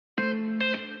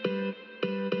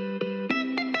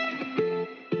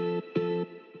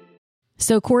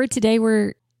So, Corey, today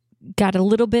we're got a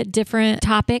little bit different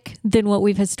topic than what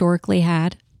we've historically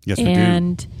had. Yes, we do.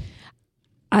 And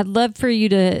I'd love for you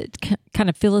to kind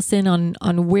of fill us in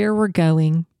on where we're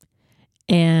going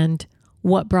and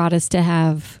what brought us to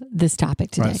have this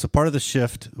topic today. Right. So part of the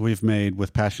shift we've made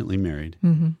with Passionately Married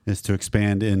is to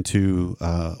expand into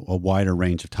a wider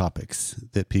range of topics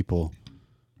that people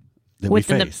we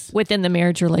face. Within the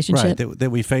marriage relationship. Right,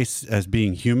 that we face as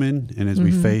being human and as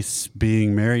we face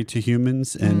being married to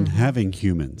humans and having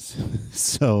humans.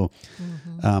 So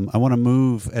I want to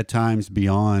move at times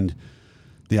beyond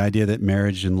the idea that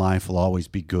marriage and life will always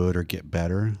be good or get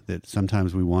better, that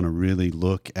sometimes we want to really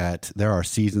look at, there are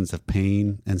seasons of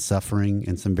pain and suffering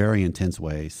in some very intense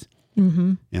ways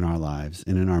in our lives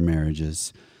and in our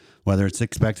marriages, whether it's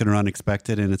expected or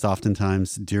unexpected. And it's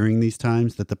oftentimes during these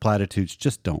times that the platitudes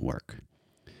just don't work.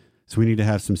 So we need to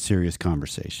have some serious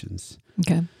conversations.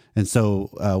 Okay. And so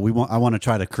I want to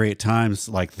try to create times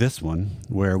like this one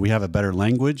where we have a better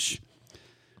language,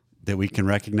 that we can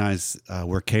recognize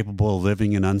we're capable of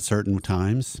living in uncertain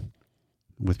times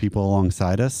with people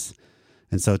alongside us.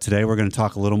 And so today we're going to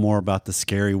talk a little more about the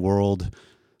scary world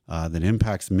that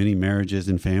impacts many marriages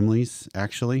and families,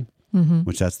 actually,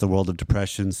 which that's the world of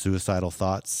depression, suicidal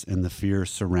thoughts, and the fear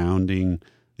surrounding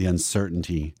the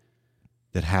uncertainty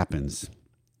that happens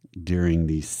during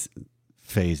these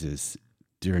phases,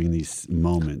 during these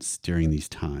moments, during these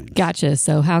times. Gotcha.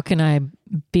 So how can I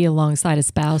be alongside a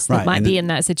spouse that might be in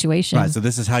that situation? Right. So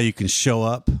this is how you can show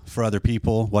up for other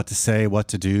people, what to say, what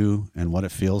to do, and what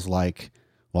it feels like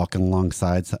walking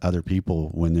alongside other people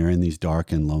when they're in these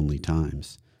dark and lonely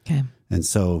times. Okay. And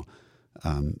so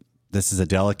this is a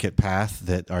delicate path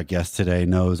that our guest today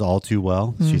knows all too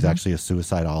well. She's actually a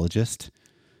suicidologist,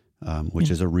 which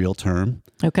is a real term.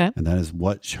 Okay. And that is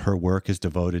what her work is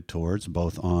devoted towards,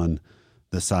 both on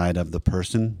the side of the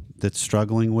person that's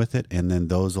struggling with it and then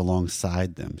those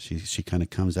alongside them. She kind of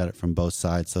comes at it from both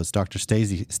sides. So it's Dr.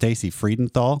 Stacey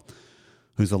Freedenthal,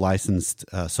 who's a licensed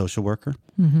social worker.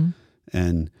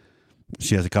 And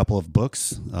she has a couple of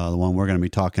books. The one we're going to be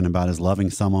talking about is Loving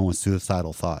Someone with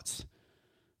Suicidal Thoughts.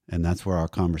 And that's where our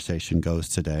conversation goes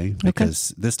today,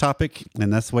 because this topic,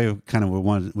 and that's the way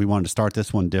we wanted to start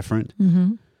this one different,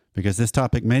 because this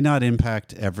topic may not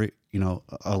impact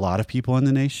a lot of people in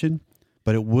the nation,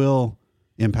 but it will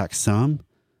impact some.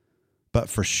 But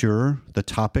for sure, the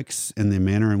topics and the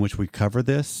manner in which we cover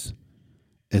this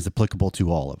is applicable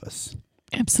to all of us.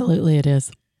 Absolutely, it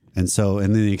is. And so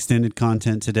in the extended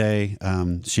content today,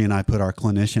 she and I put our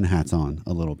clinician hats on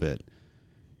a little bit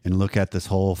and look at this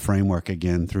whole framework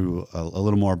again through a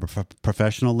little more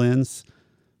professional lens,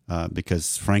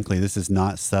 because frankly, this is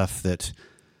not stuff that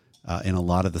in a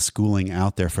lot of the schooling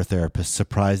out there for therapists,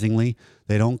 surprisingly,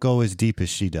 they don't go as deep as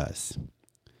she does.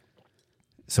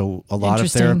 So a lot of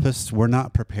therapists, we're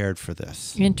not prepared for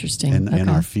this. Interesting. In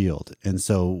our field. And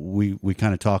so we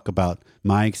kind of talk about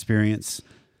my experience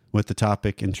with the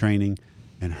topic and training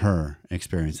and her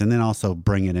experience, and then also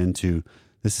bring it into,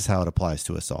 this is how it applies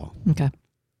to us all. Okay.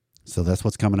 So that's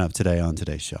what's coming up today on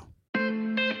today's show.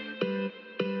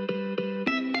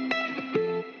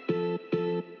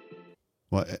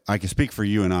 Well, I can speak for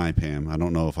you and I, Pam. I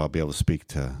don't know if I'll be able to speak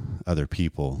to other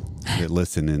people that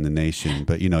listen in the nation.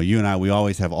 But, you and I, we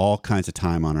always have all kinds of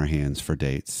time on our hands for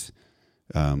dates.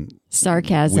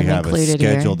 Sarcasm included. We have a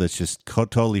schedule here. that's just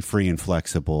totally free and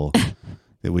flexible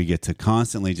that we get to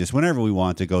constantly, just whenever we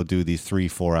want, to go do these 3,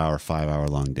 4 hour, 5 hour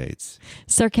long dates.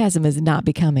 Sarcasm is not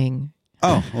becoming.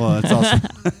 Oh, well, it's also...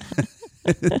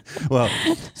 Well,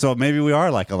 so maybe we are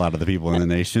like a lot of the people in the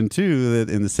nation too,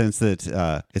 in the sense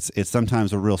that it's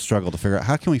sometimes a real struggle to figure out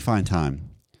how can we find time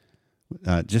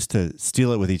just to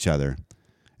steal it with each other.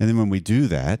 And then when we do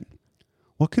that,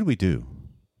 what could we do?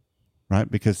 Right?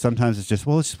 Because sometimes it's just,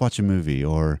 well, let's just watch a movie,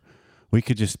 or we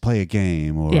could just play a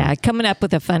game. Or Coming up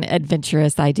with a fun,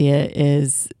 adventurous idea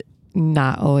is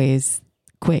not always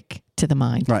quick to the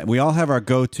mind. Right. We all have our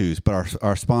go-tos, but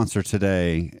our sponsor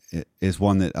today is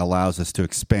one that allows us to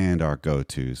expand our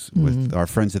go-tos. With our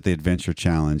friends at the Adventure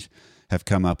Challenge have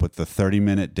come up with the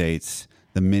 30-minute dates,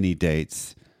 the mini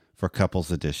dates for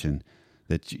Couples Edition,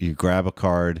 that you grab a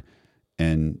card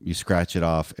and you scratch it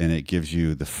off, and it gives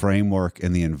you the framework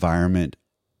and the environment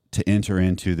to enter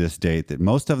into this date. That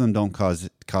most of them don't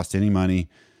cost any money.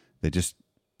 They just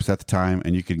set the time,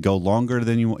 and you can go longer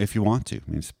than if you want to.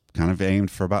 I mean, it's kind of aimed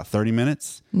for about 30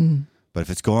 minutes. But if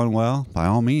it's going well, by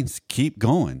all means, keep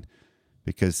going,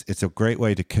 because it's a great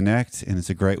way to connect, and it's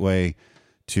a great way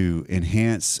to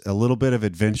enhance a little bit of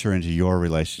adventure into your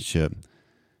relationship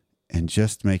and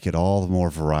just make it all the more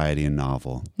variety and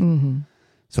novel.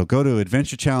 So go to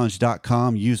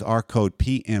adventurechallenge.com, use our code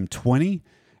PM20,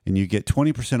 And you get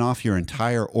 20% off your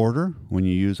entire order when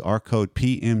you use our code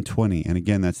PM20. And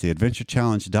again, that's the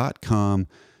adventurechallenge.com.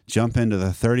 Jump into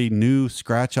the 30 new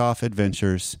scratch-off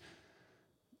adventures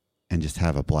and just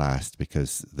have a blast,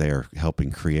 because they are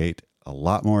helping create a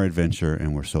lot more adventure,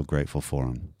 and we're so grateful for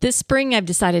them. This spring, I've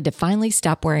decided to finally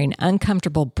stop wearing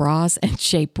uncomfortable bras and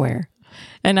shapewear.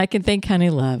 And I can thank Honey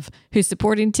Love, who's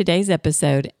supporting today's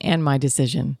episode and my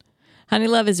decision. Honey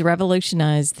Love has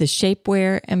revolutionized the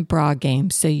shapewear and bra game,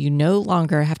 so you no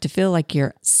longer have to feel like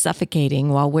you're suffocating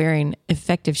while wearing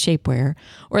effective shapewear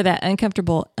or that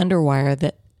uncomfortable underwire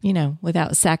that,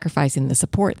 without sacrificing the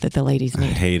support that the ladies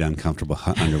need. I hate uncomfortable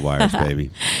underwires,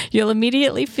 baby. You'll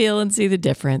immediately feel and see the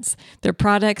difference. Their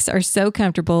products are so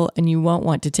comfortable and you won't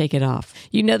want to take it off.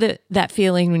 You know that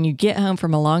feeling when you get home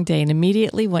from a long day and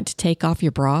immediately want to take off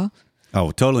your bra? Oh,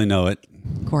 totally know it.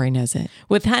 Corey knows it.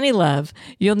 With Honey Love,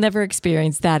 you'll never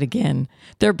experience that again.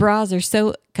 Their bras are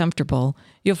so comfortable,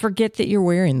 you'll forget that you're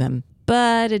wearing them.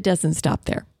 But it doesn't stop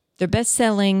there. Their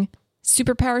best-selling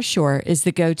Superpower Short is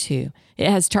the go-to. It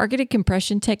has targeted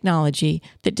compression technology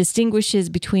that distinguishes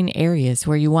between areas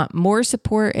where you want more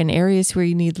support and areas where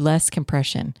you need less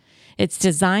compression. It's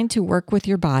designed to work with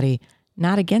your body,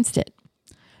 not against it.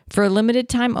 For a limited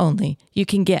time only, you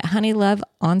can get Honey Love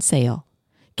on sale.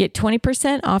 Get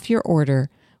 20% off your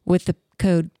order with the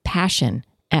code PASSION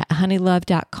at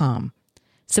honeylove.com.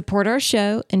 Support our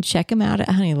show and check them out at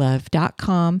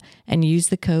honeylove.com and use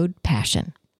the code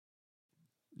PASSION.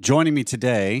 Joining me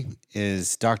today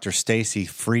is Dr. Stacey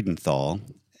Freedenthal,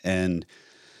 and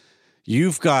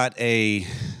you've got a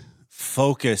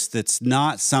focus that's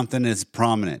not something as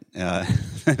prominent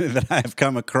that I've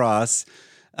come across,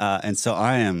 and so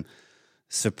I am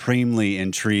supremely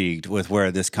intrigued with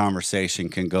where this conversation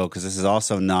can go, because this is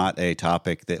also not a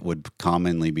topic that would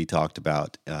commonly be talked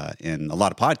about in a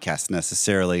lot of podcasts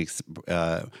necessarily,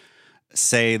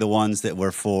 say the ones that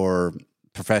were for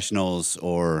professionals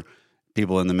or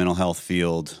people in the mental health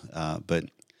field. But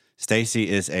Stacey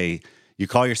is you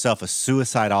call yourself a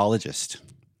suicidologist.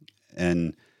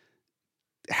 And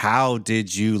how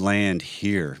did you land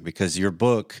here? Because your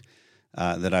book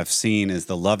that I've seen is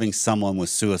The Loving Someone with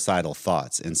Suicidal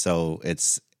Thoughts. And so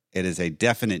it is a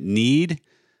definite need,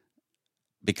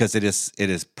 because it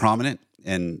is prominent,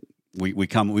 and we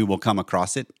will come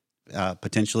across it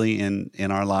potentially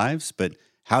in our lives. But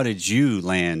how did you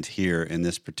land here in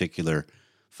this particular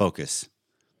focus?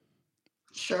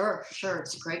 Sure.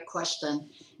 It's a great question.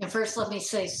 And first, let me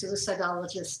say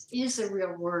suicidologist is a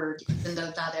real word, even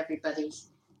though not everybody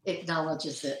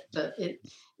acknowledges it. But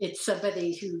it's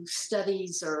somebody who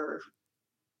studies or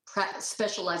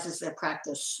specializes their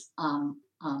practice on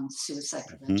suicide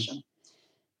prevention.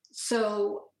 Mm-hmm.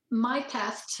 So my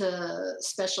path to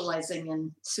specializing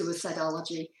in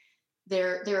suicidology,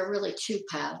 there are really two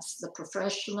paths, the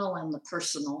professional and the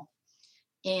personal.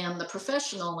 And the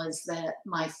professional is that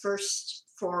my first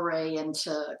foray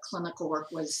into clinical work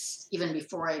was even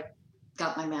before I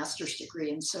got my master's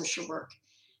degree in social work.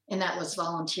 And that was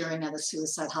volunteering at a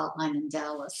suicide hotline in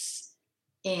Dallas.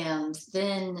 And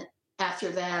then after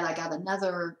that, I got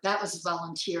that was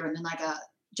volunteer. And then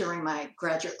during my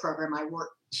graduate program, I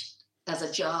worked as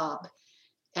a job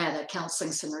at a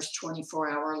counseling center's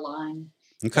 24-hour line.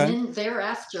 Okay. And then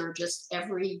thereafter, just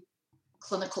every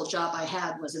clinical job I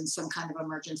had was in some kind of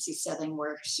emergency setting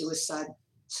where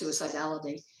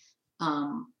suicidality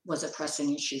was a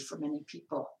pressing issue for many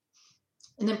people.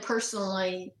 And then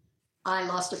personally, I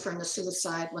lost a friend to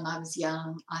suicide when I was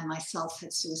young. I myself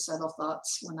had suicidal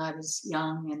thoughts when I was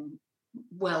young and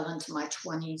well into my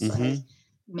 20s. Mm-hmm.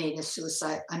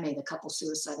 I made a couple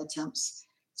suicide attempts.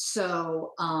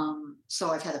 So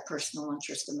I've had a personal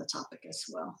interest in the topic as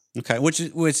well. Okay,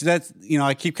 which that's,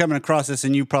 I keep coming across this,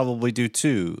 and you probably do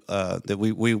too, that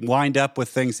we wind up with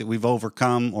things that we've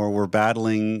overcome or we're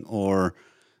battling, or,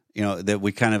 that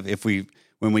we kind of,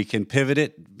 when we can pivot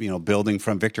it, building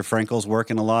from Viktor Frankl's work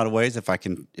in a lot of ways, if I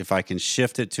can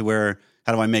shift it to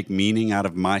how do I make meaning out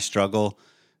of my struggle,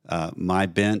 my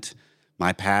bent,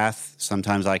 my path,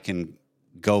 sometimes I can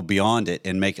go beyond it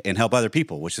and help other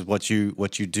people, which is what you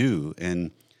do.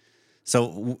 And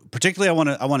so particularly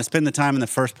I want to spend the time in the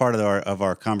first part of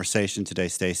our conversation today,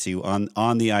 Stacey,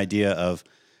 on the idea of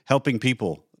helping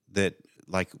people that,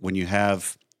 like, when you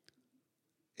have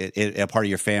a part of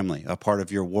your family, a part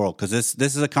of your world, because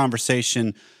this is a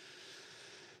conversation.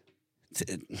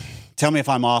 Tell me if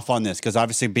I'm off on this, because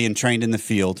obviously being trained in the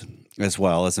field as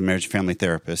well as a marriage and family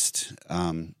therapist,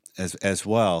 as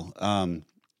well.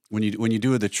 When you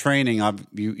do the training,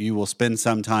 you will spend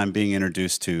some time being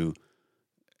introduced to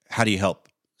how do you help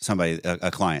somebody,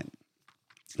 a client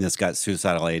that's got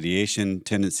suicidal ideation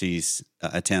tendencies,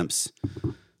 attempts.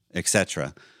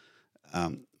 etc.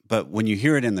 But when you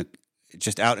hear it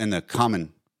just out in the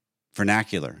common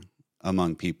vernacular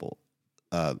among people,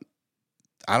 I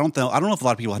don't know if a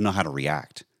lot of people know how to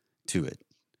react to it.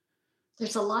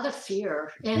 There's a lot of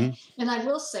fear. And I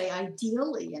will say,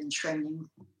 ideally in training,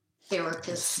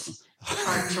 therapists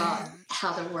are taught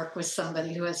how to work with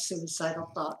somebody who has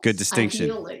suicidal thoughts. Good distinction.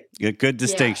 Ideally. Good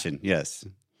distinction, yes.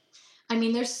 I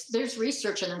mean, there's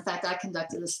research, and in fact, I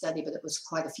conducted a study, but it was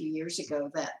quite a few years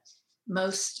ago, that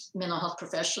most mental health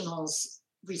professionals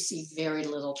receive very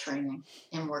little training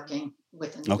in working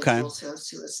with individuals who have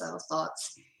suicidal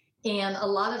thoughts. And a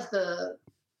lot of the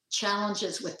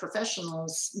challenges with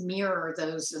professionals mirror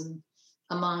those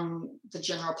among the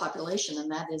general population,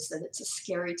 and that is that it's a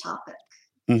scary topic.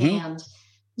 And,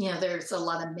 there's a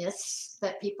lot of myths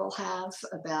that people have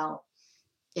about,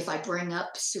 if I bring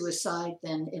up suicide,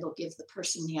 then it'll give the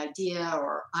person the idea,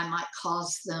 or I might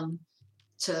cause them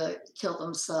to kill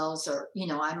themselves, or,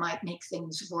 I might make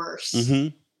things worse.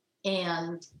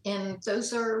 And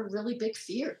those are really big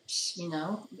fears.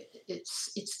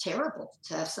 It's terrible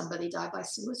to have somebody die by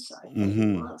suicide that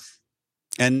you love.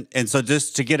 And so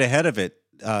just to get ahead of it,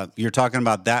 you're talking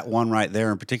about that one right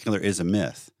there in particular is a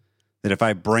myth, that if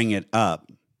I bring it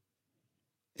up,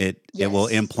 it will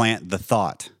implant the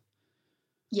thought.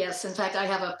 Yes. In fact, I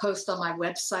have a post on my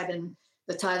website, and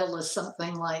the title is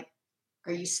something like,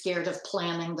 "Are you scared of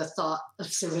planning the thought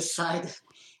of suicide?"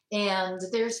 And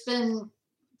there's been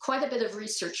quite a bit of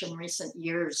research in recent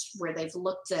years where they've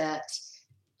looked at,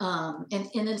 and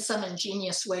in some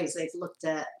ingenious ways, they've looked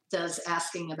at, does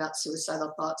asking about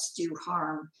suicidal thoughts do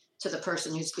harm to the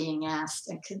person who's being asked?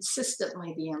 And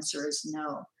consistently, the answer is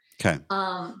no. Okay.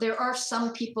 There are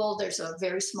some people, there's a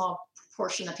very small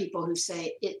portion of people who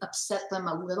say it upset them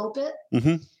a little bit,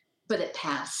 but it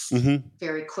passed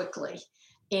very quickly.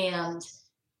 And,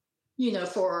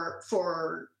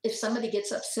 for if somebody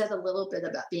gets upset a little bit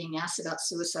about being asked about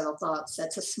suicidal thoughts,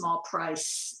 that's a small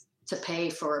price to pay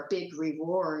for a big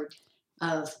reward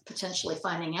of potentially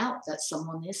finding out that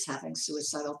someone is having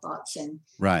suicidal thoughts and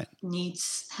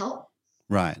needs help.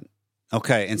 Right.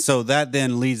 Okay. And so that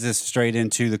then leads us straight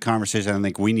into the conversation I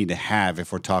think we need to have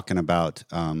if we're talking about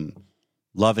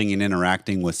loving and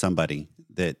interacting with somebody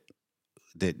that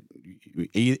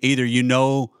either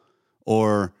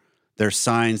or there's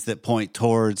signs that point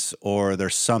towards, or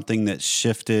there's something that's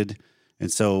shifted.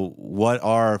 And so what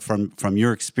are, from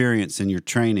your experience and your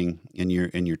training and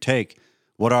your take,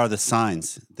 what are the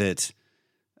signs that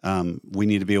we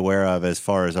need to be aware of as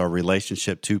far as our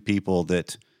relationship to people,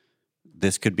 that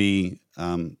this could be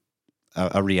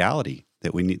a reality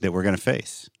that we're going to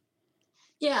face?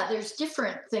 Yeah, there's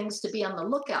different things to be on the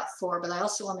lookout for, but I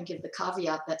also want to give the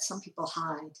caveat that some people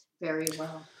hide very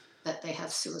well that they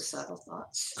have suicidal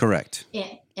thoughts. Correct.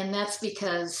 And that's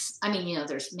because,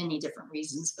 there's many different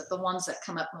reasons, but the ones that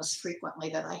come up most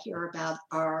frequently that I hear about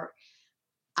are,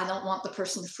 I don't want the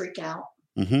person to freak out.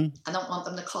 I don't want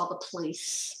them to call the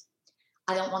police.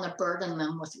 I don't want to burden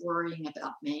them with worrying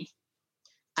about me.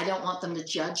 I don't want them to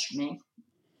judge me.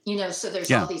 So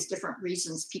there's all these different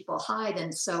reasons people hide.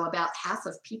 And so about half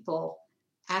of people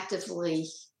actively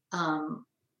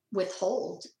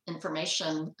withhold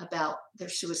information about their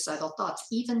suicidal thoughts,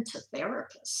 even to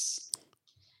therapists,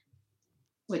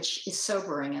 which is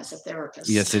sobering as a therapist.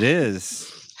 Yes, it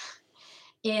is.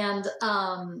 And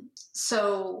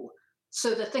so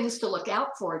the things to look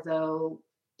out for, though,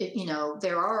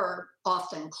 there are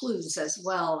often clues as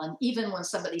well. And even when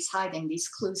somebody's hiding, these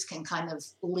clues can kind of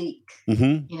leak.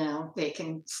 They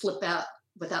can slip out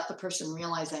without the person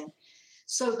realizing.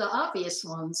 So the obvious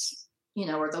ones,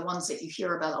 are the ones that you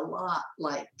hear about a lot,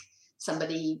 like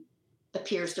somebody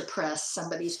appears depressed,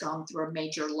 somebody's gone through a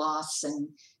major loss and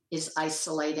is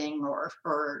isolating,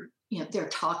 or they're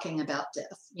talking about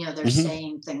death. They're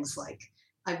saying things like,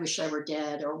 I wish I were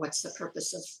dead, or what's the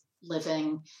purpose of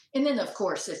living? And then, of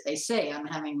course, if they say I'm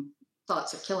having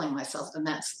thoughts of killing myself, then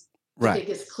that's the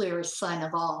biggest, clearest sign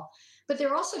of all. But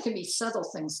there also can be subtle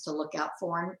things to look out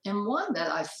for. And one that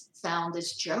I've found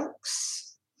is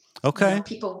jokes. Okay.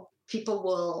 People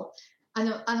will, I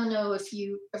don't know if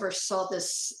you ever saw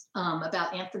this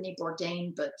about Anthony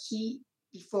Bourdain, but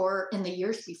in the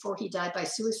years before he died by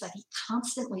suicide, he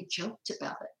constantly joked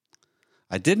about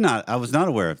it. I was not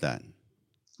aware of that.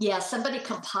 Yeah, somebody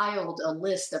compiled a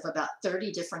list of about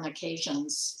 30 different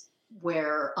occasions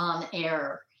where on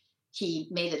air he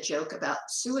made a joke about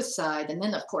suicide. And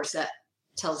then, of course, that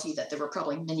tells you that there were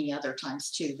probably many other times,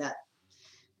 too, that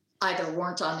either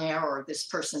weren't on air or this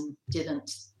person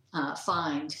didn't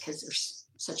find, because there's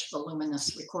such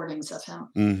voluminous recordings of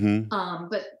him.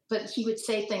 But he would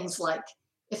say things like,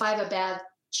 if I have a bad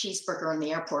cheeseburger in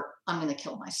the airport, I'm going to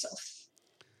kill myself.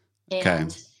 Okay.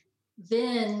 And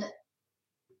then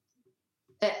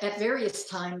at various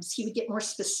times, he would get more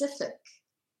specific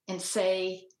and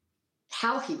say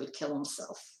how he would kill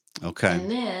himself. Okay. And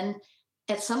then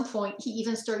at some point, he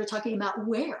even started talking about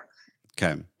where.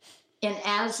 Okay. And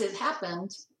as it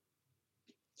happened,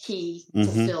 he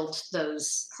fulfilled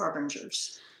those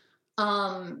harbingers.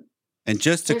 And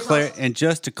just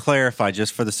to clarify,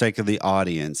 just for the sake of the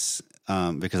audience,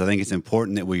 because I think it's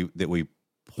important that we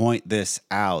point this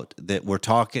out, that we're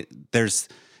talking.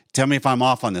 Tell me if I'm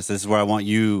off on this. This is where I want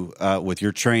you, with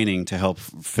your training, to help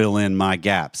fill in my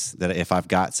gaps, that if I've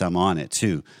got some on it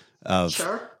too.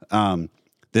 Sure.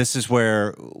 This is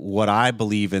where what I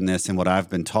believe in this and what I've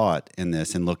been taught in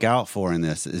this and look out for in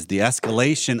this is the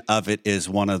escalation of it is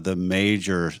one of the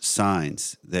major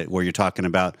signs that where you're talking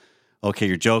about, okay,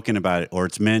 you're joking about it or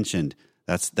it's mentioned.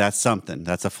 That's something.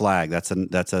 That's a flag. That's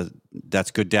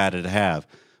good data to have.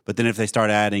 But then if they start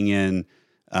adding in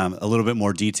a little bit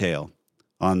more detail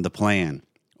on the plan,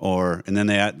 and then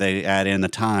they add in the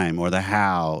time or the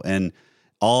how, and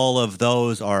all of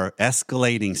those are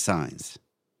escalating signs.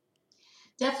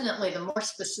 Definitely, the more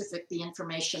specific the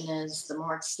information is, the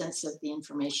more extensive the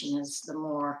information is, the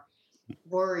more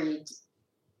worried,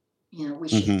 we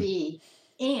should be.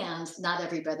 And not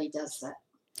everybody does that.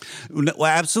 Well,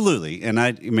 absolutely. And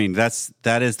I mean,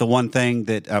 that is the one thing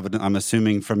that I'm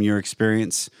assuming from your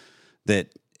experience,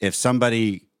 that if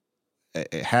somebody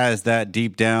has that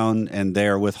deep down and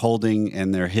they're withholding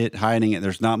and they're hiding it,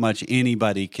 there's not much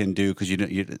anybody can do, because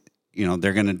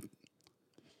they're going to.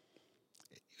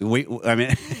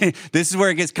 This is where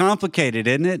it gets complicated,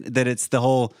 isn't it? That it's the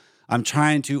whole, I'm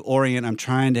trying to orient, I'm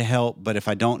trying to help, but if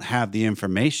I don't have the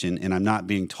information and I'm not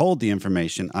being told the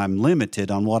information, I'm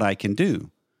limited on what I can do.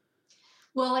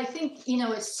 Well, I think,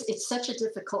 it's such a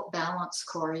difficult balance,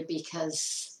 Corey,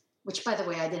 which, by the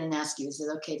way, I didn't ask you, is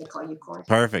it okay to call you Corey?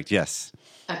 Perfect, yes.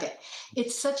 Okay.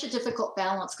 It's such a difficult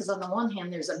balance because on the one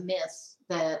hand, there's a myth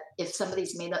that if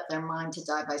somebody's made up their mind to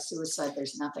die by suicide,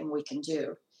 there's nothing we can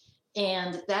do.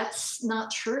 And that's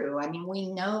not true. I mean,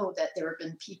 we know that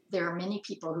there are many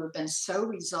people who have been so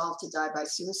resolved to die by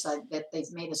suicide that they've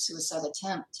made a suicide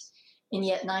attempt. And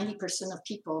yet 90% of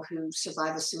people who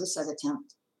survive a suicide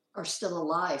attempt are still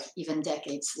alive even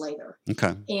decades later.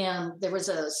 Okay. And there was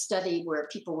a study where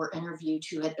people were interviewed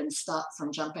who had been stopped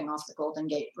from jumping off the Golden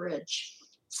Gate Bridge.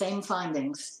 Same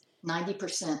findings,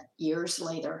 90% years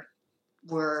later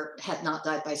had not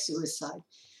died by suicide.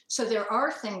 So there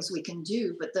are things we can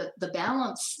do, but the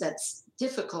balance that's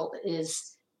difficult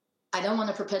is I don't want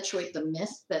to perpetuate the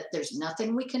myth that there's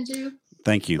nothing we can do.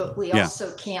 Thank you. But we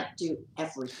also can't do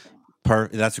everything.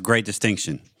 That's a great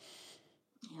distinction.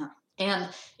 Yeah. And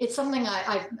it's something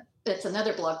it's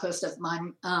another blog post of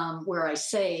mine where I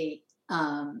say,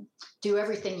 do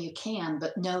everything you can,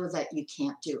 but know that you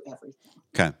can't do everything.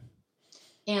 Okay.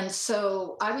 And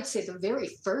so I would say the very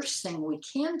first thing we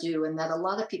can do, and that a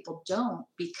lot of people don't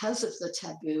because of the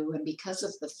taboo and because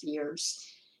of the fears,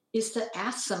 is to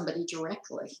ask somebody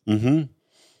directly.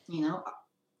 Mm-hmm.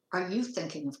 Are you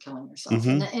thinking of killing yourself?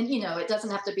 Mm-hmm. And it doesn't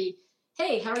have to be,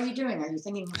 hey, how are you doing? Are you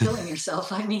thinking of killing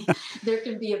yourself? I mean, there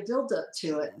can be a buildup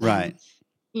to it. Right.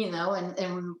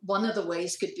 And one of the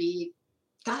ways could be,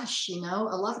 gosh, a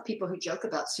lot of people who joke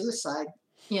about suicide,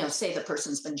 say the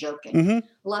person's been joking. Mm-hmm.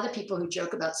 A lot of people who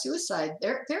joke about suicide,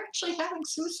 they're actually having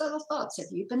suicidal thoughts. Have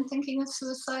you been thinking of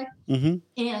suicide? Mm-hmm.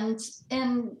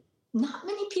 And not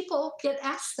many people get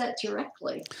asked that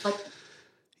directly. It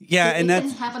can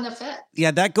have an effect.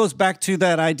 Yeah, that goes back to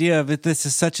that idea of it. This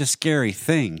is such a scary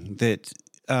thing that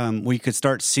we could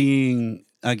start seeing.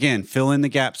 Again, fill in the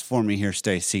gaps for me here,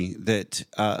 Stacey, that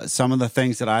some of the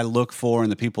things that I look for in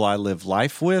the people I live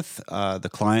life with, the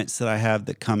clients that I have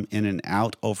that come in and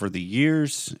out over the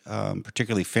years,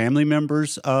 particularly family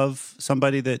members of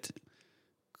somebody that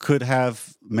could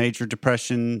have major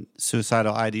depression,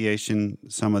 suicidal ideation,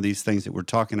 some of these things that we're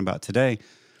talking about today,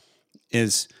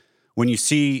 is when you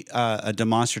see a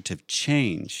demonstrative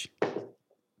change,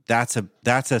 that's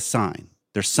a sign.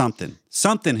 There's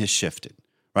something has shifted.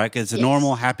 Right? Because it's a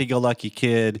normal, happy-go-lucky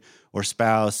kid or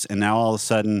spouse, and now all of a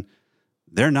sudden,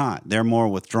 they're not. They're more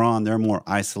withdrawn. They're more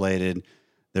isolated.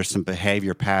 There's some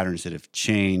behavior patterns that have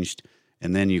changed,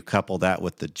 and then you couple that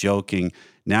with the joking.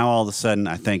 Now all of a sudden,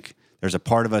 I think there's a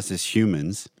part of us as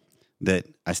humans that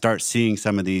I start seeing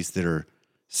some of these that are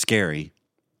scary,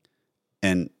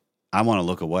 and I want to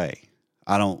look away.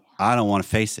 I don't want to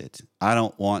face it. I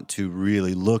don't want to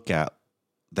really look at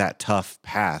that tough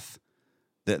path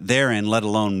that they're in, let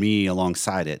alone me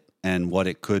alongside it, and what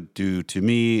it could do to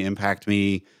me, impact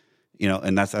me,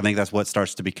 and I think that's what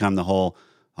starts to become the whole,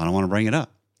 I don't want to bring it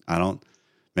up.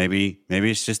 Maybe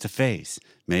it's just a phase.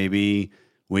 Maybe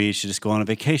we should just go on a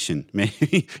vacation.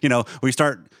 Maybe,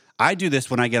 I do this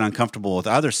when I get uncomfortable with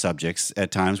other subjects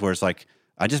at times where it's like,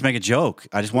 I just make a joke.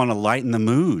 I just want to lighten the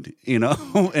mood,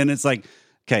 and it's like,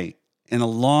 okay, in the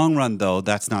long run though,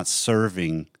 that's not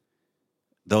serving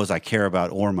those I care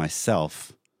about or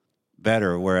myself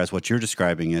better. Whereas what you're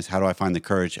describing is, how do I find the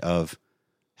courage of,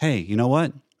 hey, you know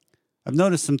what? I've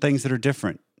noticed some things that are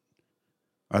different.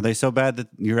 Are they so bad that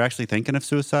you're actually thinking of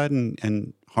suicide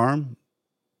and harm?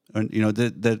 And,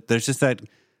 there's just that,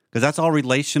 because that's all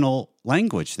relational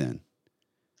language then.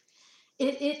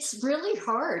 It's really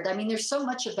hard. I mean, there's so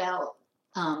much about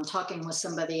talking with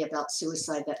somebody about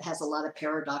suicide that has a lot of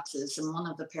paradoxes. And one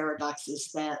of the paradoxes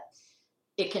that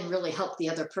it can really help the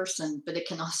other person, but it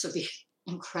can also be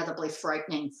incredibly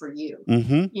frightening for you,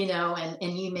 and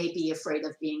you may be afraid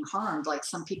of being harmed. Like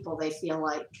some people, they feel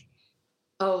like,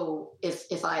 oh,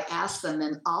 if I ask them,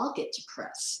 then I'll get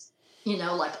depressed,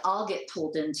 like I'll get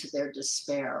pulled into their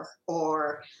despair,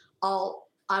 or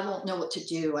I won't know what to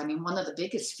do. I mean, one of the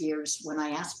biggest fears when I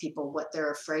ask people what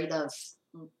they're afraid of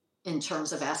in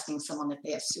terms of asking someone if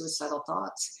they have suicidal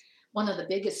thoughts, one of the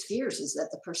biggest fears is that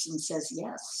the person says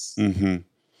yes. Mm-hmm.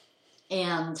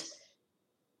 And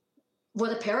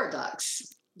what a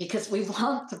paradox, because we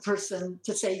want the person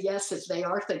to say yes if they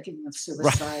are thinking of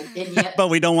suicide. Right. And yet, but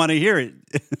we don't want to hear it.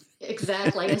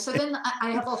 Exactly. And so then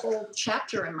I have a whole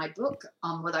chapter in my book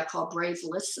on what I call brave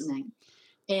listening.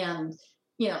 And,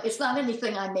 it's not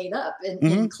anything I made up.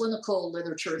 In clinical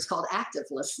literature, it's called active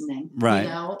listening. Right.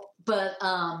 But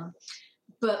I'm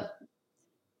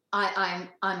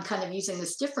kind of using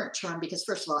this different term because,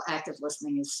 first of all, active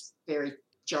listening is very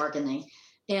jargony.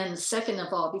 And second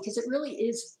of all, because it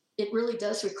really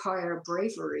does require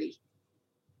bravery,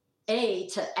 A,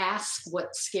 to ask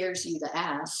what scares you to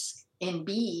ask, and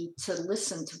B, to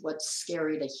listen to what's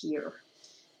scary to hear.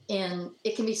 And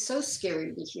it can be so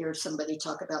scary to hear somebody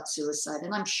talk about suicide.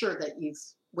 And I'm sure that you've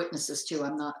witnessed this too.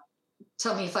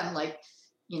 Tell me if I'm like,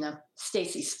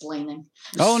 Stacey splaining.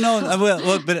 Oh, no.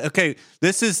 Well, but okay.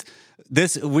 This is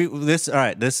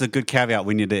a good caveat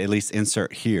we need to at least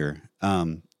insert here.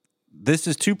 This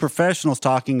is two professionals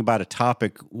talking about a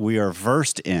topic we are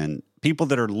versed in. People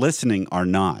that are listening are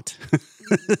not.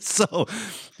 So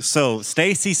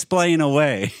Stacey splain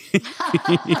away.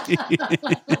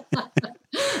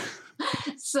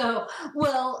 So,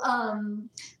 now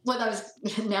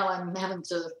I'm having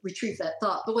to retrieve that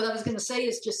thought. But what I was going to say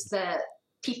is just that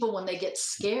people, when they get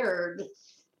scared,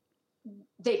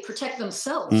 they protect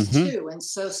themselves too. And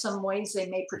so some ways they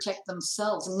may protect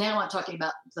themselves. And now I'm talking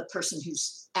about the person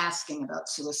who's asking about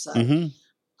suicide.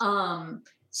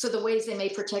 So the ways they may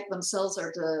protect themselves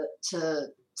are to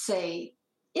say,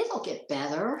 it'll get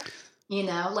better.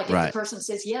 Like if the person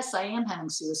says, yes, I am having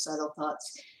suicidal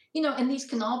thoughts, and these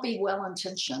can all be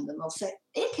well-intentioned, and they'll say,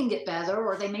 it can get better.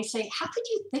 Or they may say, how could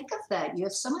you think of that? You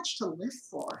have so much to live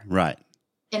for. Right.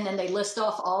 And then they list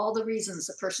off all the reasons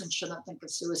a person shouldn't think of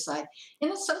suicide.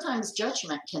 And then sometimes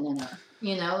judgment can enter,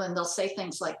 and they'll say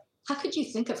things like, how could you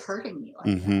think of hurting me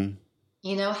like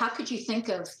that? How could you think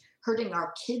of hurting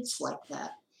our kids like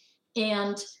that?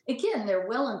 And again, they're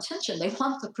well-intentioned. They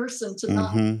want the person to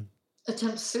not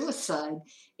attempt suicide.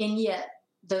 And yet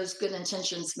those good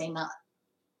intentions may not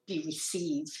be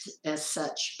received as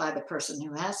such by the person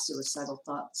who has suicidal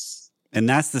thoughts. And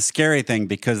that's the scary thing,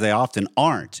 because they often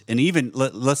aren't. And even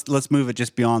let's move it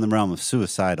just beyond the realm of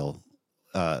suicidal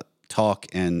talk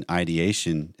and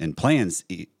ideation and plans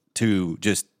to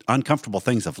just uncomfortable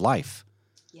things of life.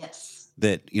 Yes.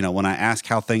 That, when I ask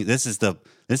how things, this is the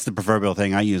proverbial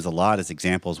thing I use a lot as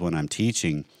examples when I'm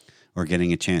teaching or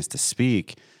getting a chance to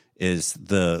speak, is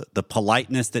the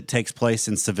politeness that takes place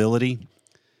in civility,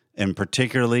 and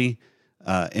particularly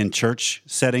in church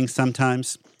settings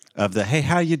sometimes, of the, hey,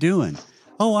 how you doing?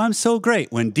 Oh, I'm so great.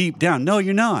 When deep down, no,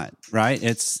 you're not, right?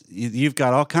 You've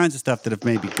got all kinds of stuff that have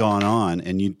maybe gone on,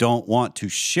 and you don't want to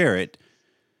share it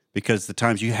because the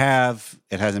times you have,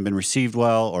 it hasn't been received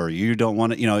well, or you don't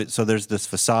want to, so there's this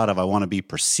facade of, I want to be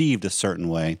perceived a certain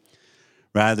way,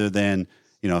 rather than,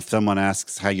 if someone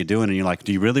asks how you doing and you're like,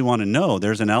 do you really want to know?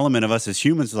 There's an element of us as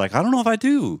humans like, I don't know if I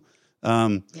do. I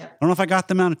don't know if I got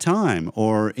the amount of time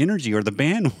or energy or the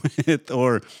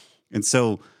bandwidth and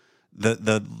so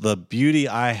the beauty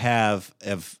I have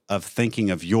of thinking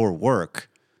of your work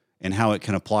and how it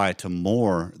can apply to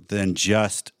more than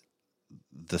just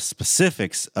the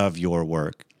specifics of your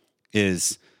work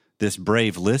is this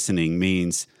brave listening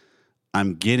means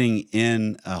I'm getting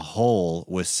in a hole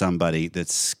with somebody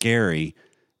that's scary,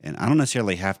 and I don't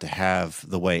necessarily have to have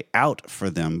the way out for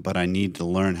them, but I need to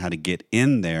learn how to get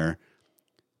in there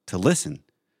to listen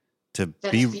to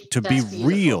That's be beautiful.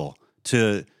 real,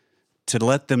 to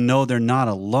let them know they're not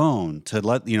alone,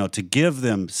 to give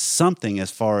them something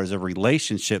as far as a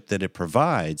relationship that it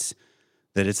provides,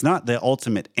 that it's not the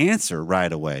ultimate answer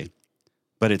right away,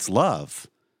 but it's love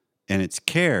and it's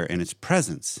care and it's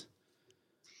presence.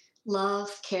 Love,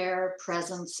 care,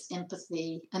 presence,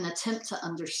 empathy, an attempt to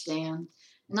understand.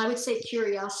 And I would say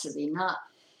curiosity, not,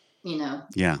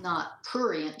 not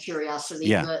prurient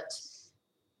curiosity, but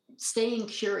staying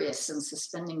curious and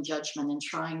suspending judgment and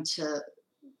trying to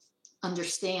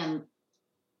understand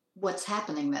what's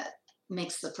happening that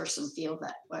makes the person feel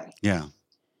that way. Yeah.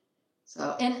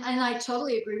 So, and I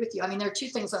totally agree with you. I mean, there are two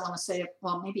things I want to say,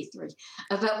 well, maybe three,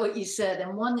 about what you said.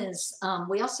 And one is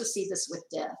we also see this with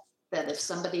death, that if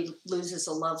somebody loses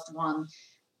a loved one,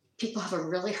 people have a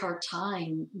really hard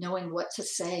time knowing what to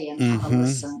say and how to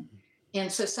listen.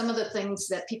 And so some of the things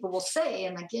that people will say,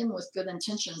 and again, with good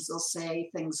intentions, they'll say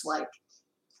things like,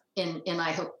 and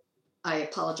I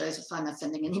apologize if I'm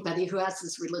offending anybody who has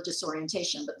this religious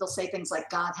orientation, but they'll say things like,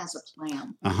 God has a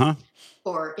plan.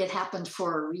 Or it happened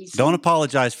for a reason. Don't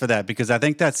apologize for that, because I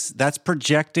think that's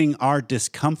projecting our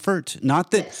discomfort.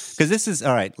 Not that, because this is,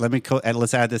 all right,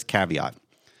 let's add this caveat.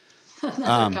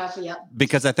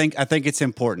 Because I think it's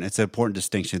important. It's an important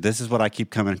distinction. This is what I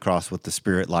keep coming across with the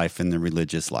spirit life and the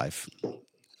religious life.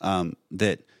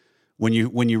 That when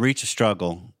you reach a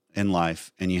struggle in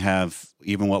life, and you have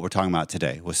even what we're talking about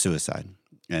today with suicide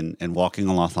and walking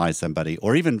alongside somebody,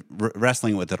 or even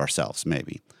wrestling with it ourselves,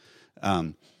 maybe.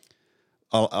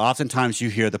 Oftentimes you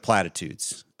hear the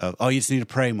platitudes of, oh, you just need to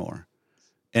pray more.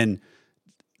 And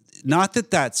not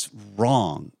that that's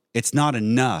wrong. It's not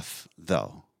enough,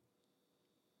 though.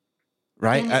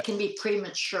 Right? And it can be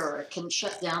premature. It can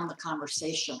shut down the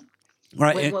conversation.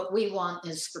 Right. When what we want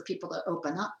is for people to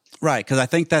open up. Right. Because I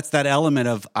think that's that element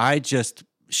of, I just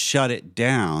shut it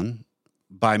down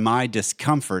by my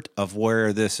discomfort of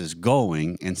where this is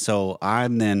going. And so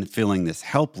I'm then feeling this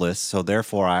helpless. So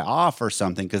therefore I offer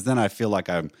something, because then I feel like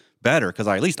I'm better because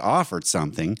I at least offered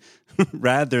something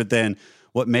rather than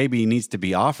what maybe needs to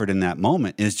be offered in that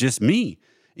moment is just me.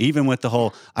 Even with the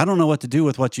whole, I don't know what to do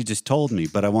with what you just told me,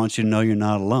 but I want you to know you're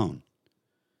not alone.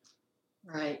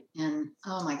 Right. And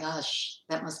oh my gosh,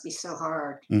 that must be so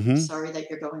hard. Sorry that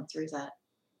you're going through that.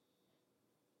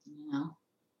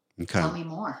 Okay. Tell me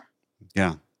more.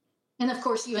 Yeah. And of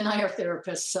course, you and I are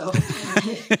therapists, so.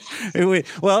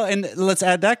 Well, and let's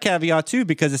add that caveat too,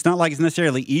 because it's not like it's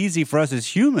necessarily easy for us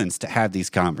as humans to have these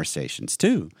conversations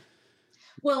too.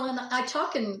 Well, and I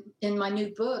talk in my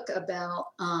new book about,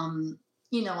 on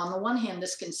the one hand,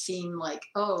 this can seem like,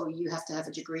 oh, you have to have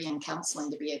a degree in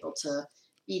counseling to be able to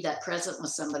be that present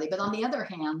with somebody. But on the other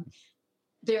hand,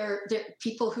 there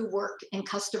people who work in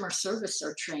customer service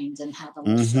are trained in how to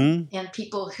listen. And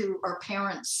people who are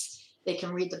parents, they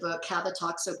can read the book, How to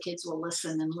Talk So Kids Will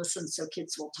Listen, and Listen So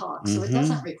Kids Will Talk. So it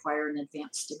doesn't require an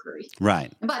advanced degree.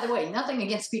 Right. And by the way, nothing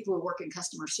against people who work in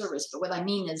customer service, but what I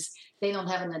mean is they don't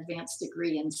have an advanced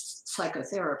degree in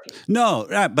psychotherapy. No,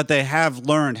 right, but they have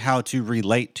learned how to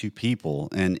relate to people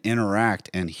and interact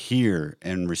and hear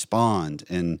and respond.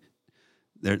 And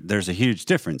there's a huge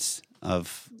difference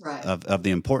of the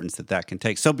importance that can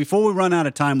take. So before we run out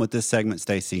of time with this segment,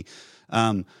 Stacey,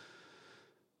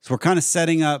 so we're kind of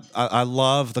setting up, I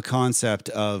love the concept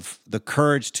of the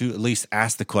courage to at least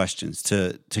ask the questions,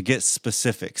 to get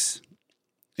specifics.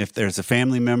 If there's a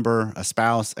family member, a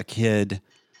spouse, a kid,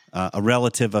 a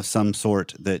relative of some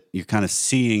sort that you're kind of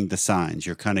seeing the signs,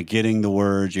 you're kind of getting the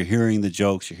words, you're hearing the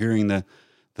jokes, you're hearing the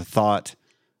thought,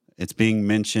 it's being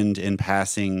mentioned in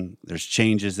passing, there's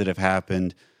changes that have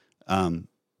happened.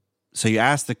 So you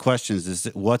ask the questions,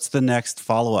 what's the next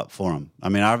follow-up for them? I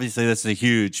mean, obviously this is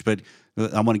huge, but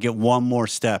I want to get one more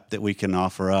step that we can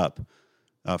offer up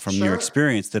from your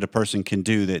experience that a person can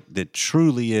do that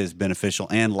truly is beneficial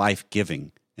and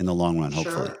life-giving in the long run,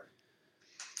 hopefully. Sure.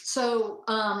 So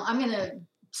I'm going to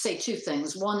say two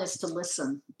things. One is to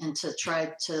listen and to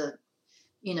try to,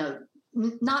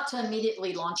 not to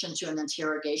immediately launch into an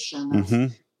interrogation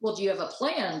of, well, do you have a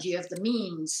plan? Do you have the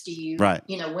means? Do you,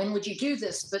 when would you do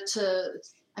this? But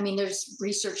there's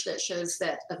research that shows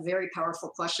that a very powerful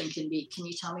question can be, can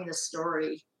you tell me the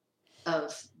story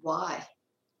of why?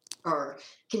 Or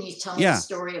can you tell me the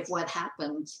story of what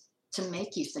happened to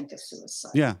make you think of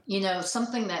suicide? Yeah.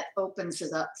 Something that opens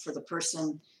it up for the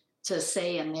person to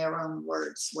say in their own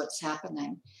words what's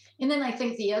happening. And then I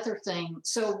think the other thing,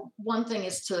 so one thing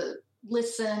is to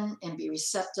listen and be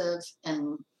receptive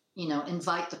and,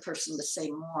 invite the person to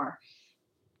say more.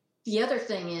 The other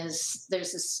thing is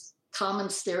there's this common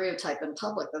stereotype in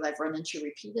public that I've run into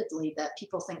repeatedly that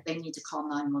people think they need to call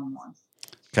 911.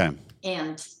 Okay.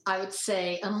 And I would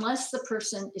say, unless the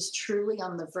person is truly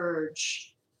on the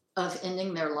verge of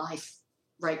ending their life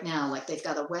right now, like they've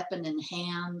got a weapon in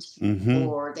hand,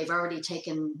 or they've already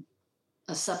taken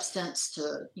a substance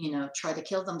to, try to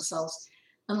kill themselves,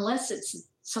 unless it's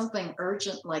something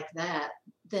urgent like that,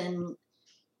 then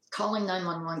calling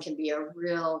 911 can be a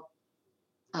real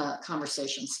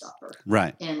conversation stopper.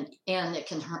 Right. And it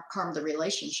can harm the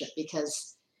relationship,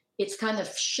 because it's kind of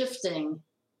shifting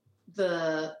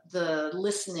the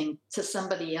listening to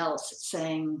somebody else,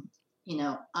 saying,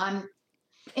 I'm,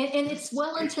 and it's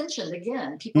well intentioned.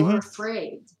 Again, people are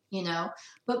afraid,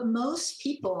 but most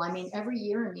people, I mean, every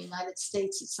year in the United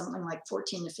States, it's something like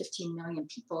 14 to 15 million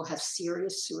people have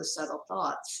serious suicidal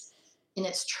thoughts. And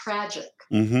it's tragic.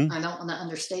 I don't want to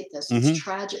understate this. It's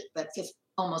tragic that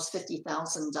almost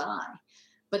 50,000 die.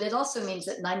 But it also means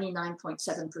that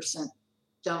 99.7%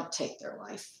 don't take their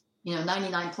life.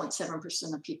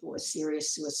 99.7% of people with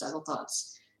serious suicidal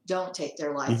thoughts don't take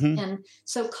their life. And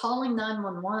so calling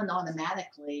 911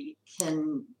 automatically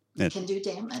can do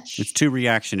damage. It's too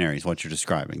reactionary is what you're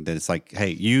describing. That it's like, hey,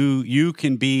 you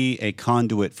can be a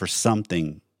conduit for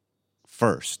something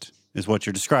first, is what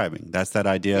you're describing. That's that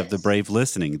idea of the brave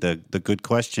listening, the good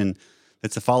question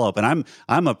that's a follow-up. And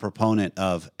I'm a proponent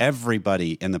of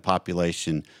everybody in the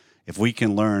population, if we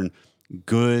can learn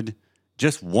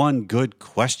just one good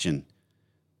question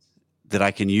that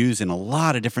I can use in a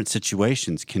lot of different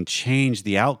situations, can change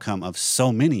the outcome of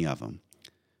so many of them,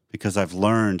 because I've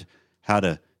learned how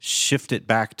to shift it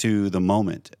back to the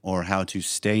moment, or how to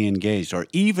stay engaged, or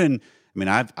even,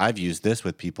 I've used this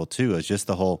with people too, as just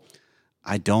the whole,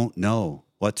 I don't know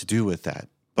what to do with that.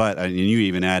 But, and you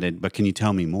even added, but can you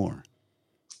tell me more?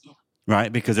 Yeah.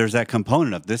 Right? Because there's that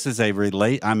component of this is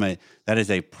that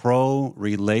is a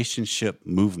pro-relationship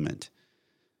movement.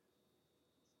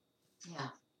 Yeah.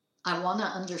 I want to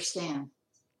understand.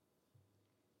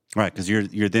 Right, because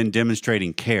you're then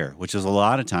demonstrating care, which is a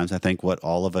lot of times, I think, what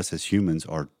all of us as humans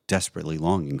are desperately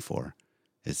longing for.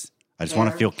 Is I just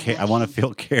want to feel I want to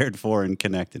feel cared for and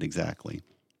connected. Exactly.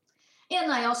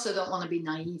 And I also don't want to be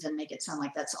naive and make it sound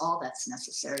like that's all that's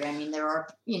necessary. I mean, there are,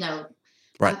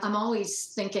 right. I'm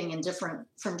always thinking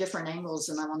from different angles,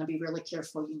 and I want to be really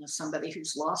careful. Somebody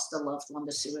who's lost a loved one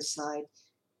to suicide,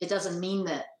 it doesn't mean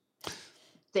that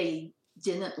they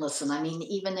didn't listen. I mean,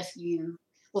 even if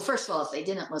first of all, if they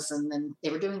didn't listen, then they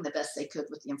were doing the best they could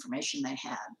with the information they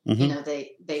had.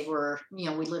 They were, we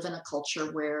live in a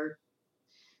culture where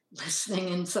listening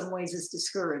in some ways is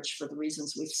discouraged for the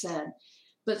reasons we've said.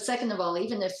 But second of all,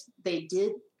 even if they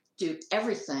did do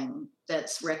everything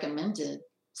that's recommended,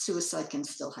 suicide can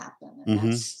still happen.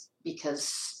 And that's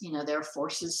because, there are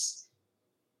forces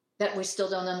that we still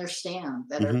don't understand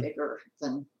that are bigger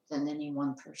than any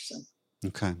one person.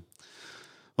 Okay.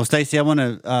 Well, Stacey, I want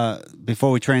to,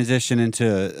 before we transition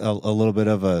into a little bit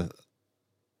of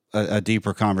a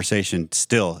deeper conversation,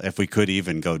 still, if we could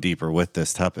even go deeper with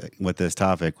this topic,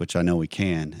 which I know we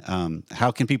can,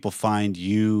 how can people find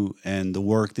you and the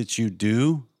work that you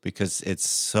do? Because it's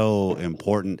so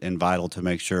important and vital to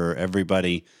make sure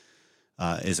everybody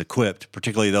is equipped,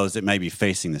 particularly those that may be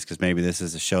facing this, because maybe this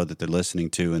is a show that they're listening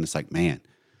to and it's like, man,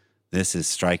 this is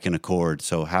striking a chord.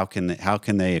 So how can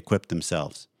they equip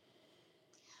themselves?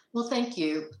 Well, thank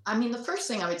you. I mean, the first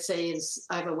thing I would say is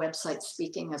I have a website,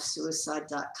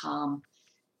 speakingofsuicide.com,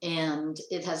 and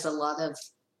it has a lot of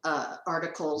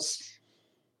articles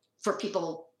for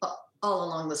people all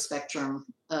along the spectrum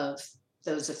of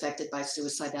those affected by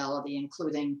suicidality,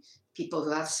 including people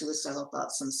who have suicidal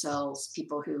thoughts themselves,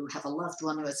 people who have a loved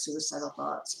one who has suicidal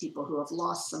thoughts, people who have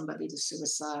lost somebody to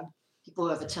suicide, people who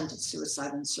have attempted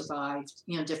suicide and survived,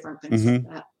 different things like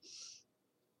that.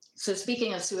 So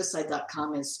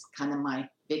speakingofsuicide.com is kind of my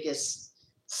biggest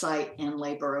site and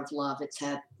labor of love. It's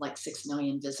had like 6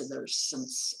 million visitors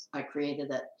since I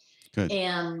created it. Good.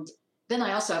 And then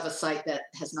I also have a site that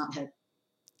has not had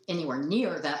anywhere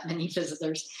near that many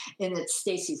visitors, and it's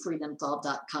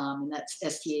StaceyFreedenthal.com, and that's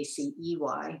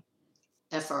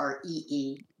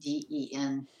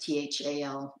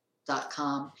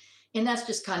StaceyFreedenthal.com. And that's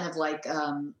just kind of like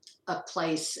a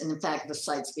place, and in fact, the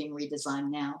site's being redesigned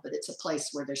now, but it's a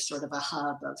place where there's sort of a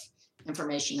hub of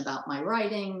information about my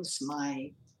writings, my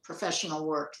professional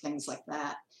work, things like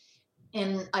that.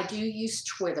 And I do use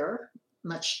Twitter,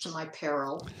 much to my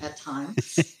peril at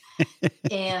times.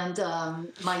 And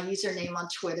my username on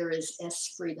Twitter is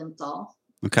 @Freedenthal.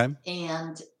 Okay.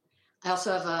 And I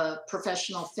also have a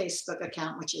professional Facebook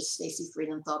account, which is Stacey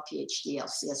Freedenthal, PhD,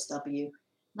 LCSW.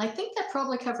 And I think that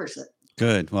probably covers it.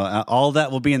 Good. Well, all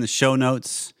that will be in the show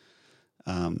notes.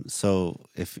 So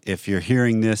if you're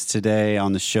hearing this today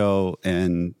on the show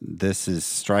and this is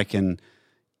striking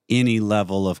any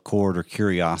level of cord or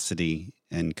curiosity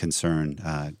and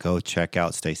concern, go check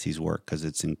out Stacey's work because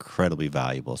it's incredibly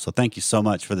valuable. So thank you so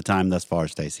much for the time thus far,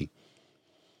 Stacey.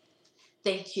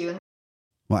 Thank you.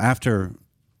 Well, after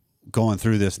going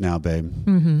through this now, babe,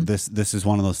 this is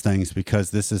one of those things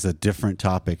because this is a different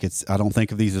topic. I don't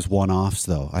think of these as one-offs,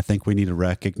 though. I think we need to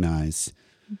recognize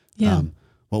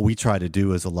what we try to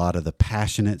do is a lot of the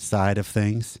passionate side of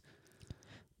things,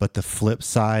 but the flip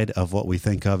side of what we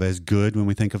think of as good when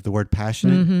we think of the word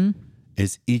passionate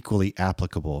is equally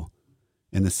applicable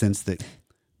in the sense that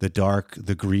the dark,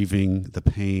 the grieving, the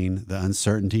pain, the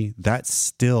uncertainty, that's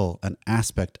still an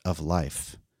aspect of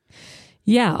life.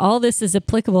 Yeah, all this is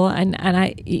applicable. And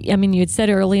I mean, you had said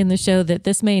early in the show that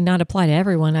this may not apply to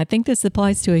everyone. I think this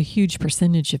applies to a huge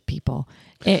percentage of people.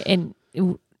 And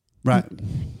right.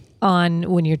 On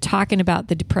when you're talking about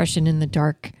the depression and the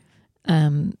dark,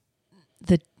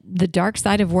 the dark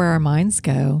side of where our minds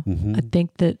go, I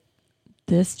think that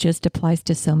this just applies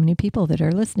to so many people that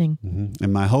are listening.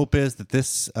 And my hope is that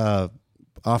this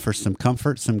offers some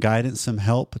comfort, some guidance, some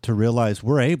help to realize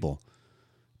we're able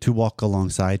to walk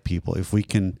alongside people if we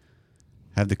can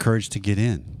have the courage to get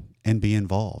in and be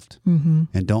involved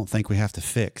and don't think we have to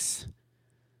fix.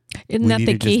 Isn't that the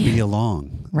key? We need to just be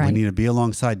along. Right. We need to be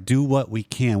alongside, do what we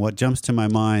can. What jumps to my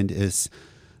mind is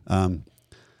the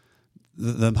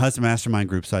husband mastermind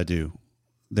groups I do.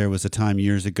 There was a time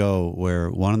years ago where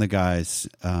one of the guys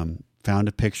found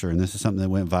a picture, and this is something that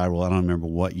went viral. I don't remember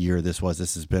what year this was.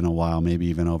 This has been a while, maybe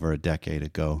even over a decade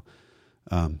ago.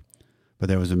 But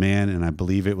there was a man, and I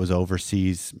believe it was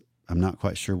overseas. I'm not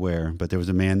quite sure where, but there was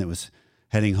a man that was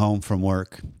heading home from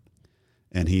work,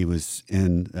 and he was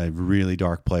in a really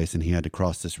dark place, and he had to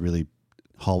cross this really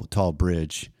tall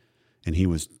bridge, and he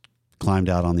was climbed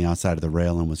out on the outside of the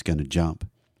rail and was going to jump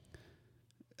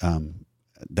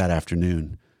that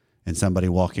afternoon. And somebody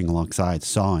walking alongside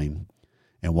saw him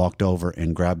and walked over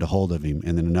and grabbed a hold of him.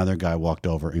 And then another guy walked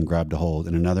over and grabbed a hold,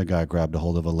 and another guy grabbed a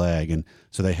hold of a leg. And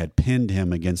so they had pinned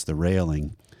him against the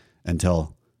railing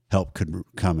until help could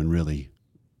come and really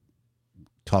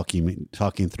talking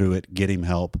through it, get him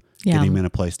help, get him in a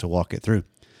place to walk it through.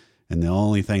 And the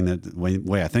only thing the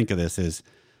way I think of this is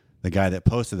the guy that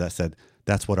posted that said,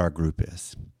 that's what our group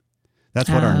is. That's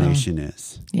what our nation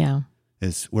is. Yeah.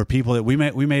 Is we're people that we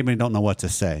maybe don't know what to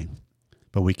say,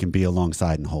 but we can be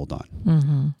alongside and hold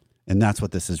on. And that's what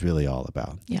this is really all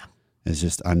about. Yeah. It's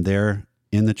just, I'm there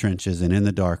in the trenches and in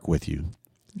the dark with you.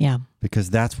 Yeah. Because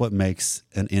that's what makes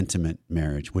an intimate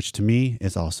marriage, which to me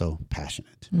is also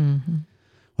passionate.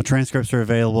 Well, transcripts are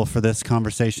available for this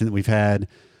conversation that we've had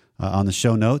on the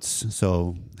show notes.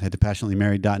 So head to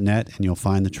passionatelymarried.net and you'll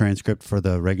find the transcript for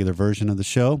the regular version of the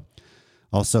show.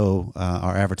 Also,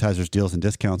 our advertisers' deals and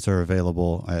discounts are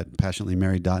available at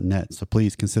passionatelymarried.net. So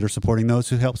please consider supporting those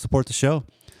who help support the show.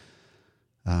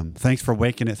 Thanks for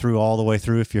waking it through all the way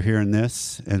through if you're hearing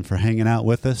this, and for hanging out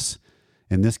with us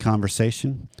in this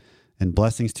conversation. And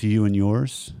blessings to you and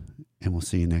yours. And we'll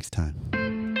see you next time.